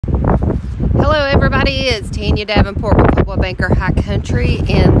Hello everybody, it's Tanya Davenport with Pueblo Banker High Country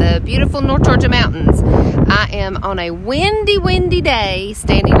in the beautiful North Georgia mountains. I am on a windy day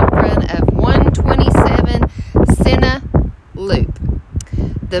standing in front of 127 Cessna Loop.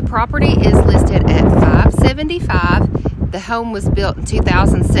 The property is listed at $575. The home was built in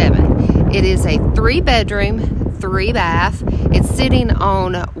 2007. It is a 3-bedroom, 3-bath. It's sitting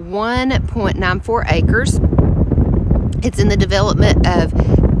on 1.94 acres. It's in the development of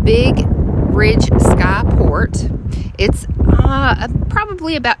Big Ridge Skyport. It's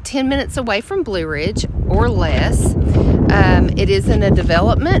probably about 10 minutes away from Blue Ridge or less. It is in a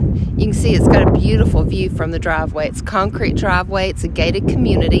development. You can see it's got a beautiful view from the driveway. It's a concrete driveway. It's a gated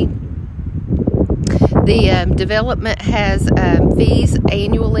community. The development has fees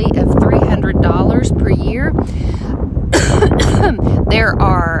annually of $300 per year. There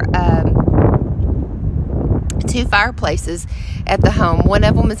are 2 fireplaces at the home. One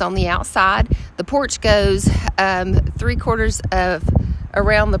of them is on the outside. The porch goes 3/4 of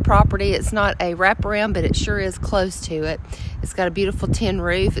around the property. It's not a wraparound, but it sure is close to it. It's got a beautiful tin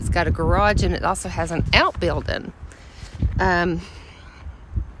roof. It's got a garage, and it also has an outbuilding. I'm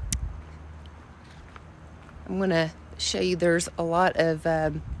going to show you there's a lot of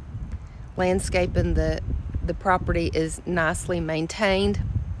landscaping. The property is nicely maintained.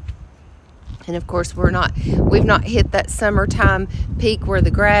 And of course, we've not hit that summertime peak where the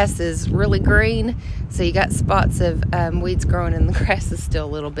grass is really green. So you got spots of weeds growing, and the grass is still a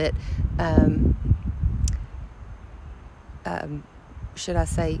little bit, should I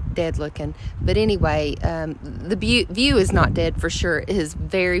say, dead looking. But anyway, the view is not dead for sure. It is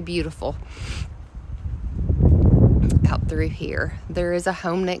very beautiful out through here. There is a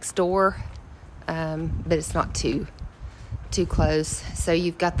home next door, but it's not too close. So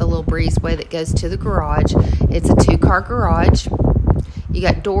you've got the little breezeway that goes to the garage. It's a 2-car garage. You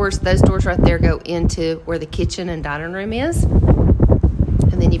got doors. Those doors right there go into where the kitchen and dining room is.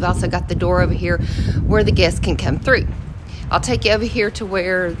 And then you've also got the door over here where the guests can come through. I'll take you over here to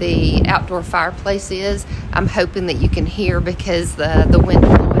where the outdoor fireplace is. I'm hoping that you can hear because the wind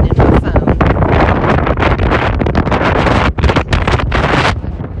is blowing in my phone.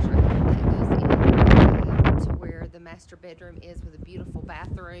 Bedroom is with a beautiful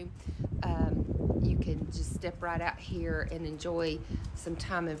bathroom. You can just step right out here and enjoy some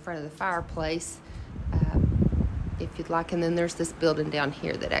time in front of the fireplace if you'd like. And then there's this building down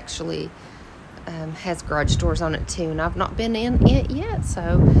here that actually has garage doors on it too, and I've not been in it yet.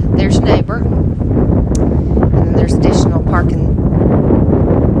 So there's neighbor, and then there's additional parking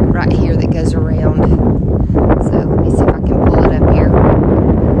right here that goes around. So let me see if I can pull it up here.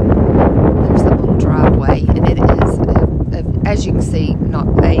 There's the little driveway, and it is, as you can see,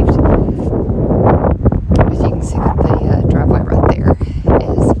 not paved, but you can see that the driveway right there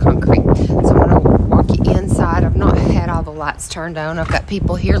is concrete. So I'm going to walk you inside. I've not had all the lights turned on. I've got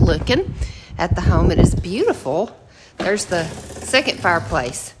people here looking at the home. It is beautiful. There's the second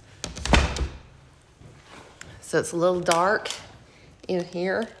fireplace. So it's a little dark in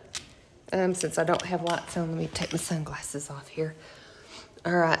here. Since I don't have lights on, let me take my sunglasses off here.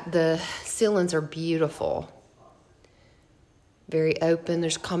 All right, the ceilings are beautiful. Very open.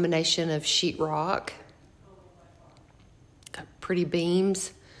 There's a combination of sheetrock. Got pretty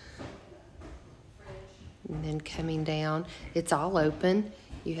beams. And then coming down, it's all open.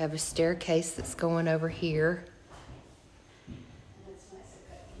 You have a staircase that's going over here.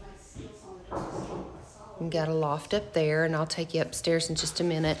 You got a loft up there, and I'll take you upstairs in just a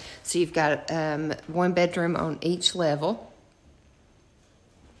minute. So you've got 1 bedroom on each level.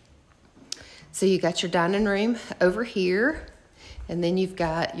 So you got your dining room over here. And then you've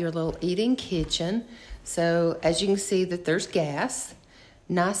got your little eating kitchen. So as you can see that there's gas,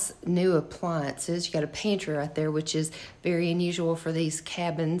 nice new appliances. You got a pantry right there, which is very unusual for these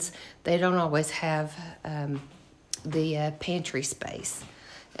cabins. They don't always have the pantry space.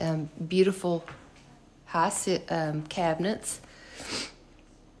 Beautiful high cabinets.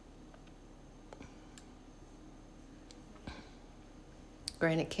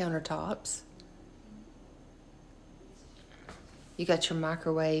 Granite countertops. You got your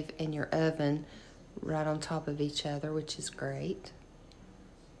microwave and your oven right on top of each other, which is great.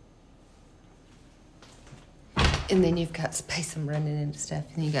 And then you've got space. I'm running into stuff.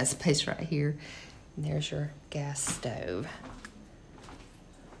 And you got space right here. And there's your gas stove.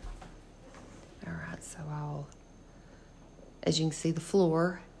 All right, so as you can see, the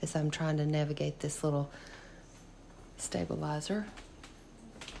floor, as I'm trying to navigate this little stabilizer.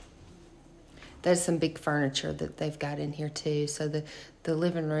 There's some big furniture that they've got in here too. So the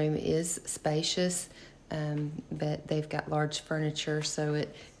living room is spacious. but they've got large furniture, so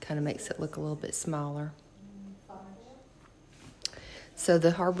it kind of makes it look a little bit smaller. So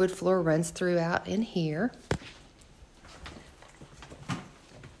the hardwood floor runs throughout in here.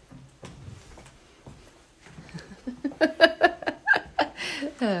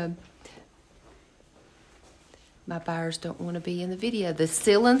 My buyers don't want to be in the video. The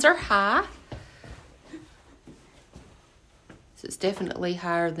ceilings are high. So it's definitely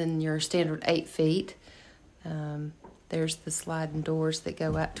higher than your standard 8 feet. There's the sliding doors that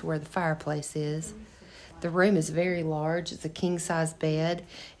go out to where the fireplace is. The room is very large. It's a king-size bed.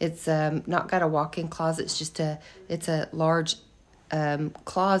 It's not got a walk-in closet. It's a large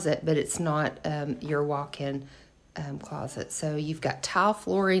closet, but it's not your walk-in closet. So you've got tile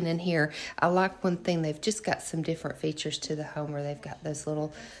flooring in here. I like one thing. They've just got some different features to the home where they've got those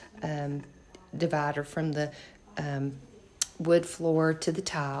little divider from the wood floor to the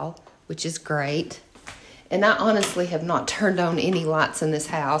tile, which is great. And I honestly have not turned on any lights in this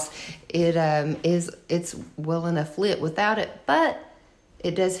house. It's well enough lit without it, but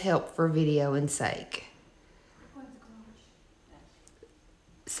it does help for videoing sake.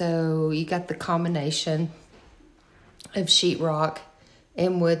 So you got the combination of sheetrock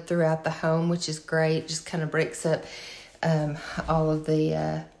and wood throughout the home, which is great. Just kind of breaks up all of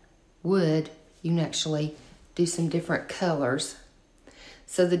the wood. You can actually do some different colors.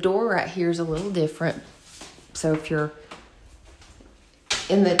 So the door right here is a little different. So if you're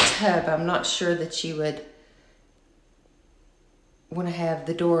in the tub, I'm not sure that you would want to have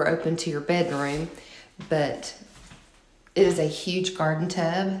the door open to your bedroom, but it is a huge garden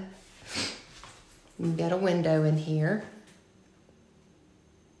tub. You've got a window in here.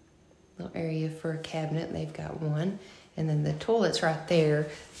 Little area for a cabinet, they've got one. And then the toilet's right there.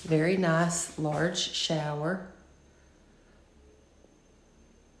 Very nice, large shower.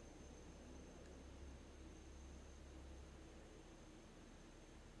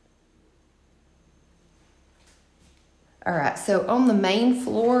 All right, so on the main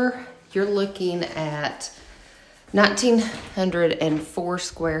floor, you're looking at 1,904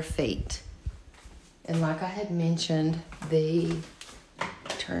 square feet. And like I had mentioned,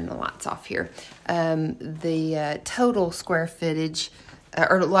 turn the lights off here, the total square footage,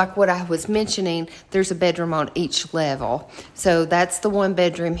 or like what I was mentioning, there's a bedroom on each level. So that's the one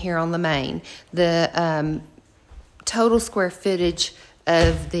bedroom here on the main. The total square footage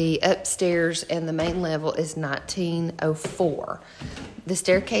of the upstairs and the main level is 1,904. The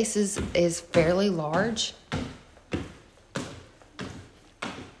staircase is fairly large.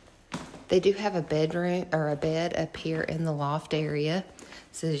 They do have a bedroom or a bed up here in the loft area.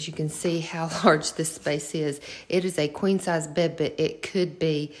 So as you can see how large this space is. It is a queen size bed, but it could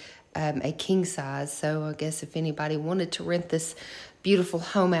be a king size. So I guess if anybody wanted to rent this beautiful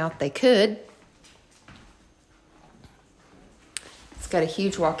home out, they could. It's got a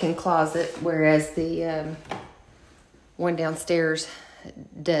huge walk-in closet, whereas the one downstairs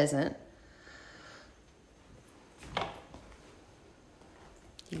doesn't.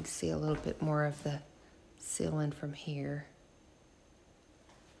 You can see a little bit more of the ceiling from here.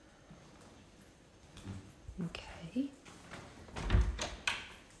 Okay.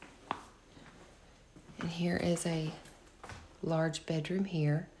 And here is a large bedroom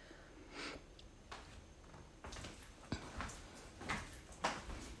here.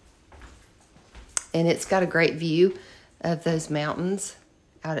 And it's got a great view of those mountains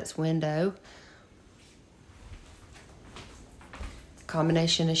out its window.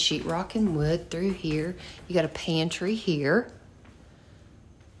 Combination of sheetrock and wood through here. You got a pantry here.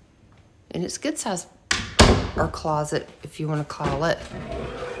 And it's good size, or closet, if you want to call it.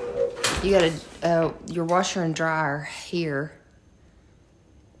 You got your washer and dryer here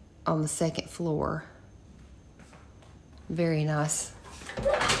on the second floor. Very nice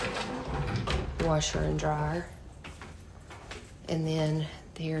washer and dryer. And then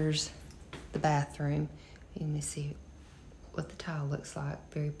there's the bathroom. Let me see what the tile looks like.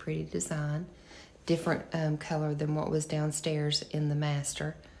 Very pretty design. Different color than what was downstairs in the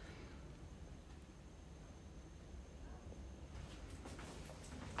master.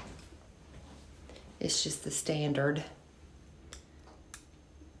 It's just the standard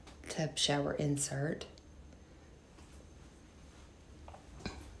tub shower insert.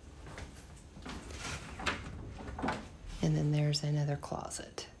 And then there's another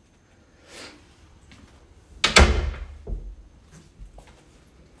closet.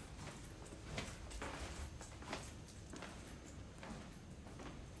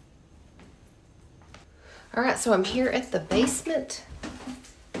 All right, so I'm here at the basement.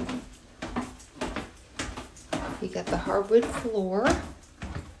 You got the hardwood floor.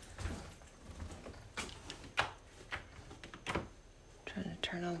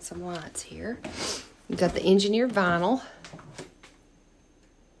 on some lights here. You've got the engineered vinyl.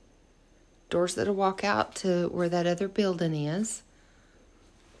 Doors that'll walk out to where that other building is.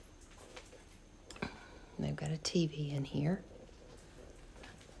 And they've got a TV in here.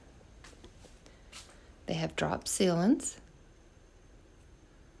 They have drop ceilings.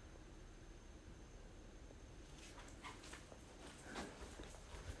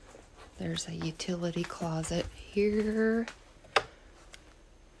 There's a utility closet here.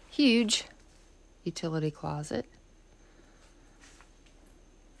 Huge utility closet.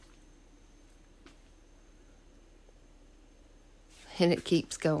 And it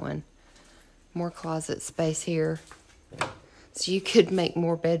keeps going. More closet space here. So you could make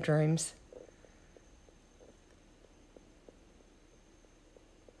more bedrooms.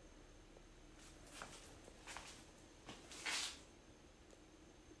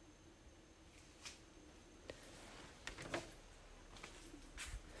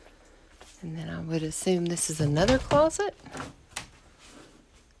 And then I would assume this is another closet.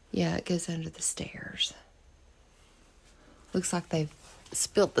 Yeah, it goes under the stairs. Looks like they've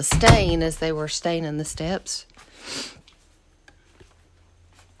spilt the stain as they were staining the steps.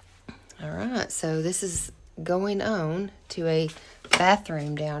 All right, so this is going on to a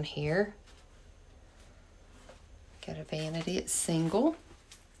bathroom down here. Got a vanity, it's single.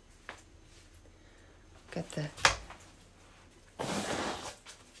 Got the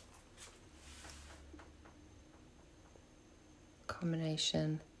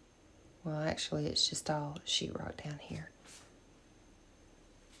combination. Well, actually, it's just all sheetrock down here.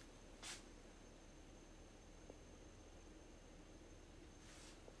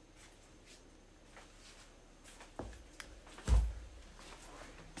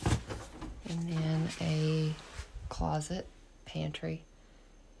 And then a closet, pantry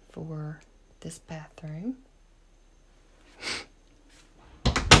for this bathroom.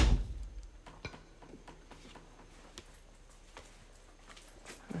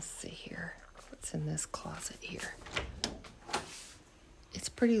 Let's see here. What's in this closet here? It's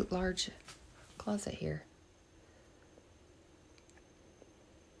a pretty large closet here.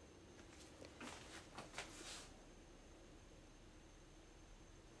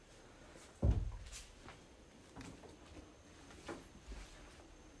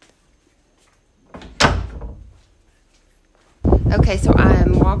 Okay, so I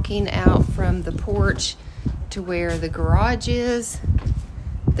am walking out from the porch to where the garage is.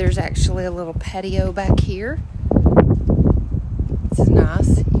 There's actually a little patio back here. This is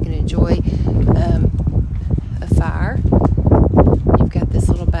nice. You can enjoy a fire. You've got this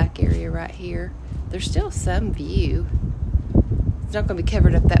little back area right here. There's still some view. It's not going to be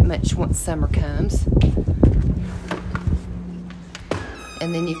covered up that much once summer comes.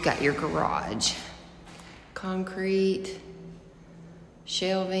 And then you've got your garage. Concrete,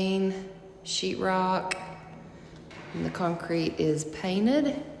 shelving, sheetrock. And the concrete is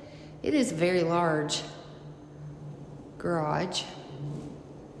painted. It is a very large garage.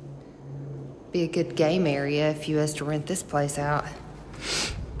 Be a good game area if you was to rent this place out.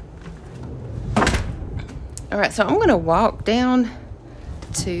 All right, so I'm gonna walk down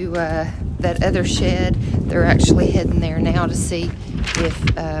to that other shed. They're actually heading there now to see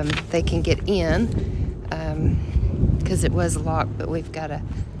if they can get in, because it was locked, but we've got to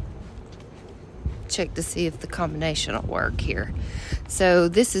check to see if the combination will work here. So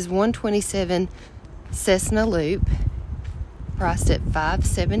this is 127 Cessna Loop, priced at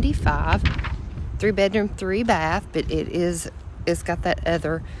 $575. 3-bedroom, 3-bath, but it's got that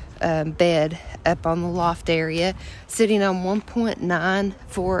other bed up on the loft area, sitting on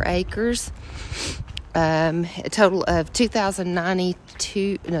 1.94 acres. A total of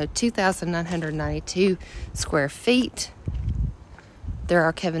 2,992 square feet. There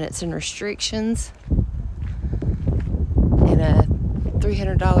are covenants and restrictions, and a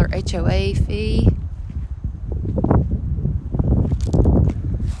 $300 HOA fee.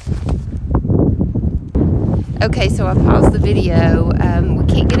 Okay, so I paused the video. We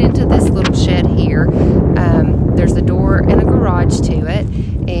can't get into this little shed here. There's a door and a garage to it,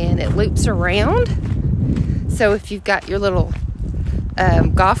 and it loops around. So if you've got your little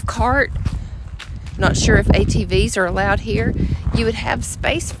golf cart, not sure if ATVs are allowed here, you would have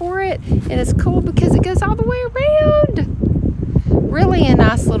space for it, and it's cool because it goes all the way around. Really a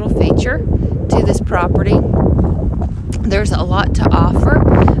nice little feature to this property. There's a lot to offer.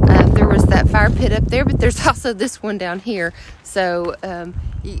 There was that fire pit up there, but there's also this one down here. So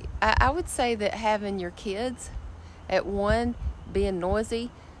I would say that having your kids at one, being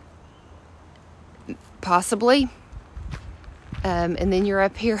noisy, possibly, and then you're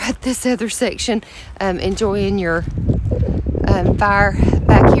up here at this other section, enjoying your and fire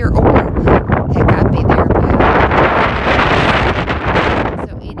back here, or